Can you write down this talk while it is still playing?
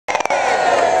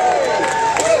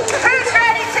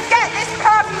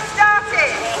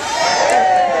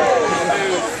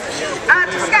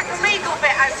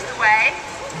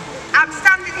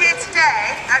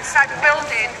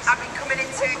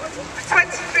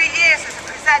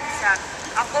presenter.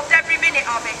 I've loved every minute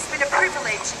of it. It's been a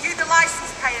privilege. You, the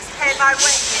licence payers, pay my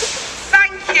wages.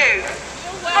 Thank you.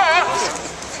 But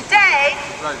today,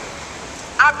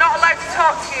 I'm not allowed to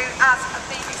talk to you as a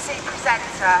BBC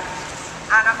presenter,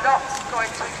 and I'm not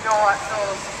going to ignore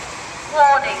those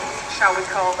warnings, shall we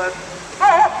call them.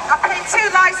 But I paid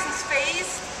 2 licence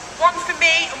fees, one for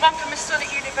me and one for my son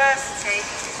at university.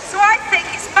 So I think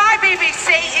it's my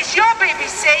BBC, it's your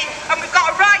BBC, and we've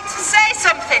got a right to say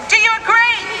something. Do you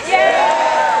agree? Yeah!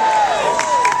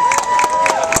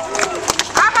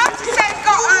 I have to say we've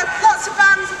got lots of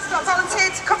bands that's got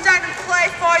volunteered to come down and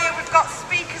play for you. We've got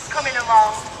speakers coming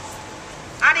along.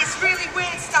 And it's really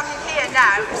weird standing here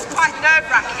now. It's quite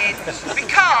nerve-wracking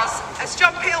because, as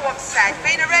John Peel once said,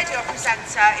 being a radio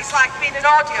presenter is like being an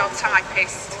audio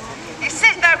typist. You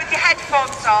sit there with your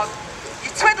headphones on,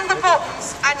 you twiddle the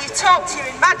buttons and you talk to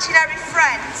your imaginary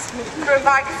friends through a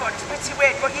microphone. It's pretty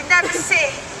weird, but you never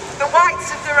see the whites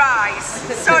of their eyes.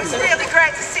 So it's really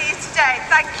great to see you today.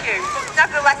 Thank you, but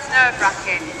nevertheless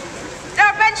nerve-wracking.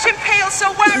 Now, I mentioned Peel,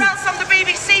 so where else on the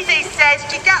BBC these days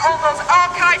do you get all those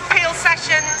archived Peel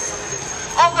sessions,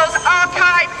 all those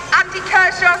archived Andy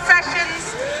Kershaw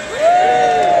sessions,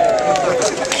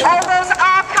 all those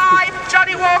archived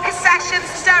Johnny Walker sessions,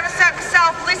 Sarah Set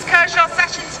myself, Liz Kershaw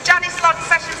sessions, Janice Long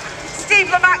sessions, Steve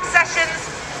Lamack sessions?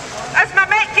 As my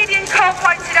mate Gideon Cole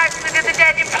pointed out to me the other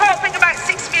day, the important thing about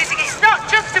 6Music, it's not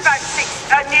just about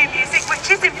new music, which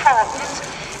is important.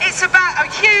 It's about a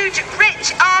huge,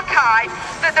 rich archive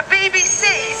that the BBC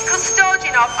is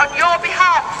custodian of on your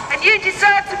behalf. And you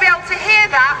deserve to be able to hear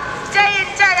that day in,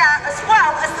 day out, as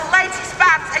well as the latest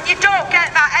bands. And you don't get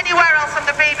that anywhere else on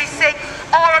the BBC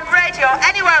or on radio,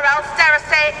 anywhere else, dare I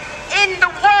say, in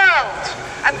the world.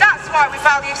 And that's why we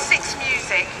value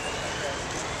 6Music.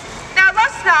 Now,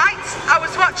 last night, I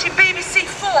was watching BBC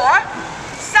 4.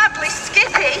 Sadly,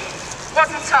 Skippy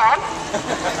wasn't on.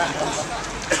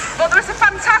 But there was a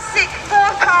fantastic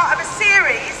 4th part of a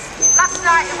series. Last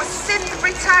night it was Synth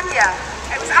Britannia.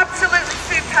 It was absolutely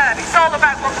superb. It's all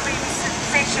about what the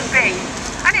BBC should be.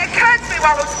 And it occurred to me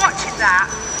while I was watching that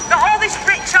all this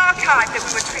rich archive that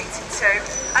we were treated to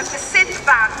of the synth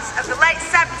bands of the late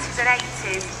 70s and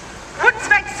 80s wouldn't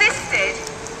have existed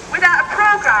without a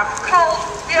programme called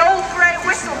the Old Grey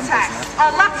Whistle Test,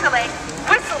 or latterly,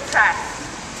 Whistle Test.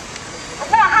 And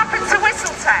what happened to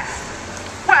Whistle Test?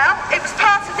 Well, it was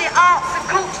part of the Arts and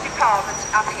Culture Department,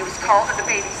 I think it was called, at the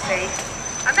BBC.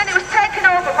 And then it was taken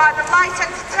over by the Light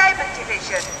Entertainment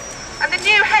Division. And the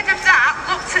new head of that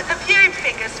looked at the viewing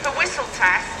figures for Whistle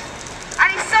Test, and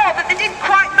he saw that they didn't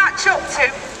quite match up to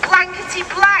blankety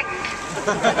blank.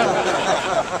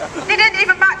 They didn't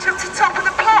even match up to Top of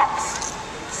the Pops.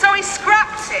 So he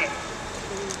scrapped it.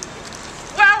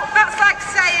 Well, that's like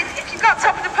saying, if you've got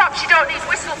Top of the Pops, you don't need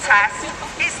Whistle Test.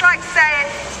 It's like saying,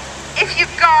 if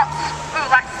you've got,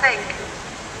 let's think,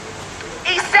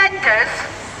 EastEnders,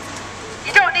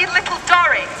 you don't need Little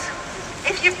Dorrit.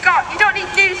 If you've got, you don't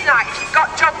need Newsnight if you've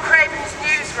got John Craven's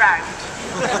News Round.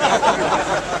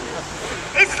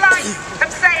 It's like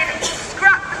them saying,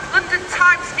 scrap the London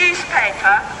Times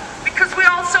newspaper because we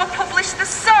also publish The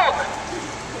Sun.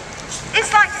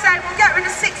 It's like saying, we'll get rid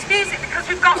of 6Music because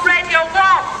we've got Radio 1.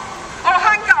 Oh,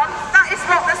 hang on, that is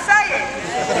what they're saying.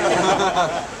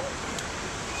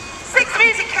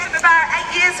 6Music came about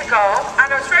 8 years ago,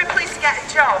 and I was very pleased to get a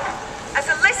job as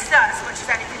a listener as much as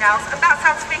anything else, and that's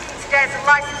how I'm speaking today, as a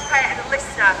licence payer and a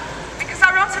listener, because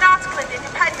I wrote an article in The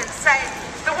Independent saying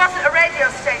there wasn't a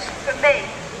radio station for me.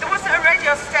 There wasn't a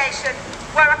radio station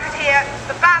where I could hear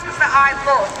the bands that I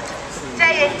loved,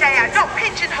 day in, day out, not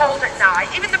pigeonholed at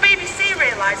night. Even the BBC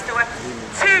realised there were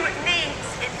 2 needs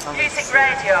in music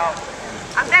radio,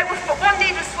 and one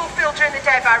need was fulfilled during the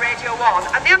day by Radio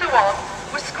 1, and the other one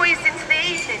was squeezed into the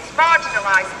evenings,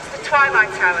 marginalised into the twilight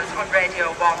hours on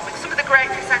Radio 1 with some of the great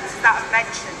presenters that I've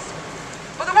mentioned.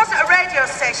 But there wasn't a radio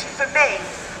station for me,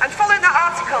 and following that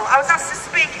article I was asked to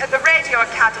speak at the Radio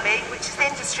Academy, which is the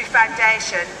industry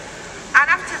foundation, and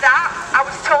after that I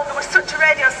was told there was such a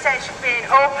radio station being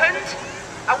opened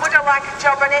and would I like a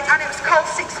job on it, and it was called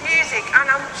 6Music,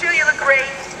 and I'm sure you'll agree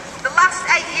the last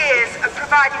 8 years have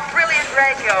provided brilliant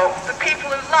radio for people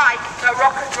who like their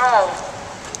rock and roll.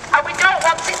 And we don't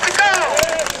want it to go.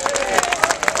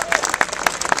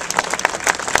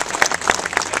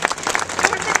 There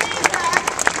was a need then,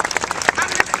 and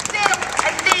there's still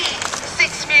a need for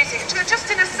 6Music.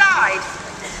 Just an aside,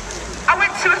 I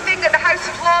went to a thing at the House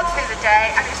of Lords the other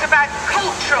day, and it was about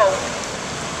cultural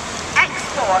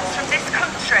exports from this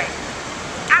country.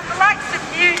 And the likes of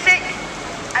music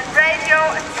and radio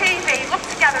and TV lumped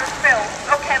together as films,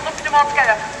 okay, lumping them all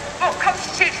together, but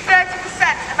constitutes 30%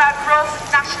 of our gross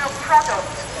national product.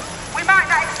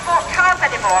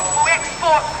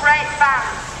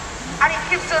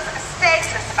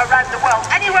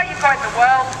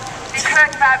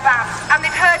 and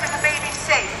they've heard of the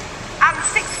BBC. And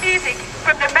 6Music,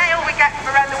 from the mail we get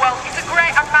from around the world, is a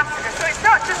great ambassador. So it's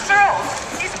not just for us,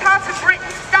 it's part of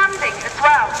Britain's standing as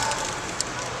well.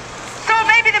 So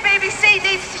maybe the BBC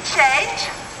needs to change.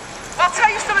 Well, I'll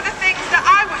tell you some of the things that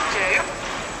I would do.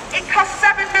 It costs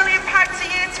 £7 million a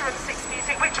year to run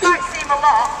 6Music, which might seem a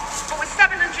lot, but with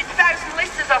 700,000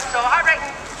 listeners or so, I reckon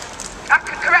I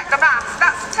could correct the maths.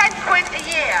 That's £10 a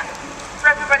year for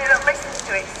everybody that listens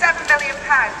to it. £7 million.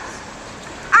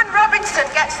 And Robinson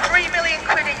gets £3 million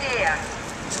a year.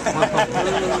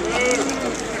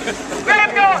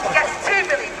 Graham Norton gets £2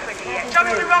 million a year.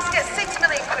 Jonathan Ross gets £6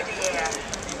 million a year.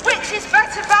 Which is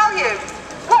better value?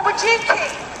 What would you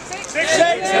keep?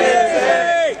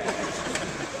 680!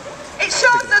 It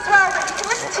shows as well that you can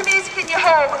listen to music in your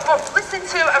home, but listening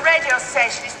to a radio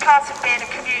station is part of being a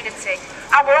community.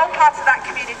 And we're all part of that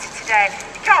community today.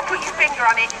 You can't put your finger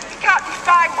on it. You can't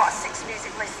define what a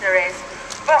 6Music listener is.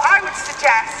 But I would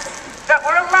suggest that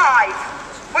we're alive,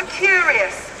 we're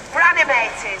curious, we're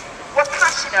animated, we're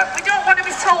passionate. We don't want to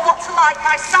be told what to like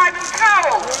by Simon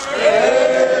Cowell.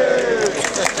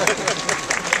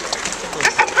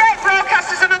 There's some great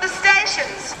broadcasters on other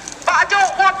stations, but I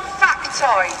don't want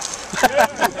factoids.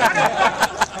 I don't want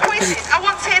quizzes. I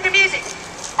want to hear the music.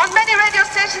 On many radio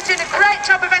stations doing a great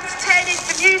job of entertaining,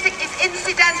 the music is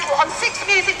incidental. On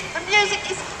 6Music, the music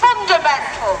is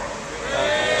fundamental.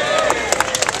 It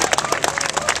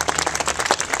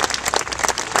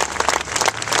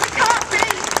can't be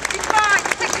defined.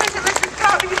 6Music listeners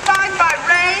can't be defined by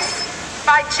race,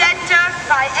 by gender,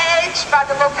 by age, by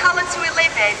the locality we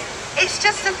live in. It's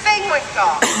just a thing we've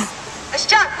got. As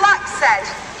Jack Black said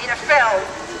in a film,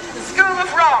 School of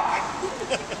Rock,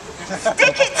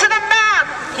 stick it to the man!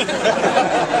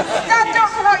 Stand up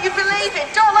for what you believe in.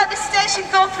 Don't let the station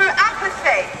go through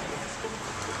apathy.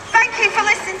 Thank you for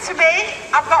listening to me.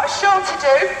 I've got a show to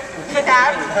do for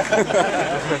now.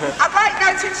 I'd like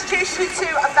now to introduce you to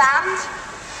a band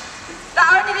that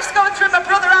I only discovered through my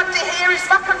brother Andy here, who's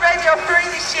back on Radio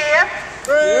 3 this year.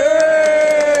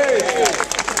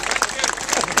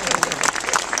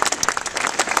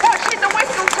 Watching the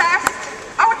whistle test,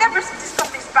 I would never have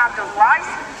discovered this band otherwise.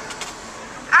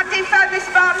 Andy found this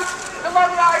band, the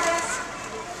Long Riders.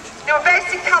 They were based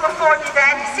in California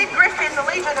then. Sid Griffin, the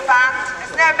leader of the band,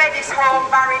 has now made his home,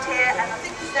 married here, and I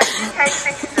think he's now a UK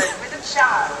citizen with a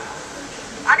child.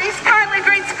 And he's kindly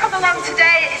agreed to come along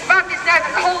today. His band is now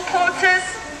the Cole Porters.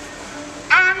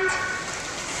 And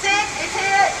Sid is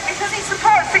here because he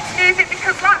supports 6Music,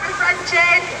 because like my friend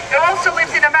Jane, who also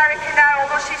lives in America now,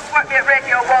 although she's worked me at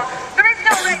Radio 1, there is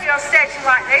no radio station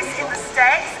like this in the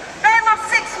States. They love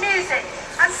 6Music.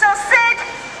 And so Sid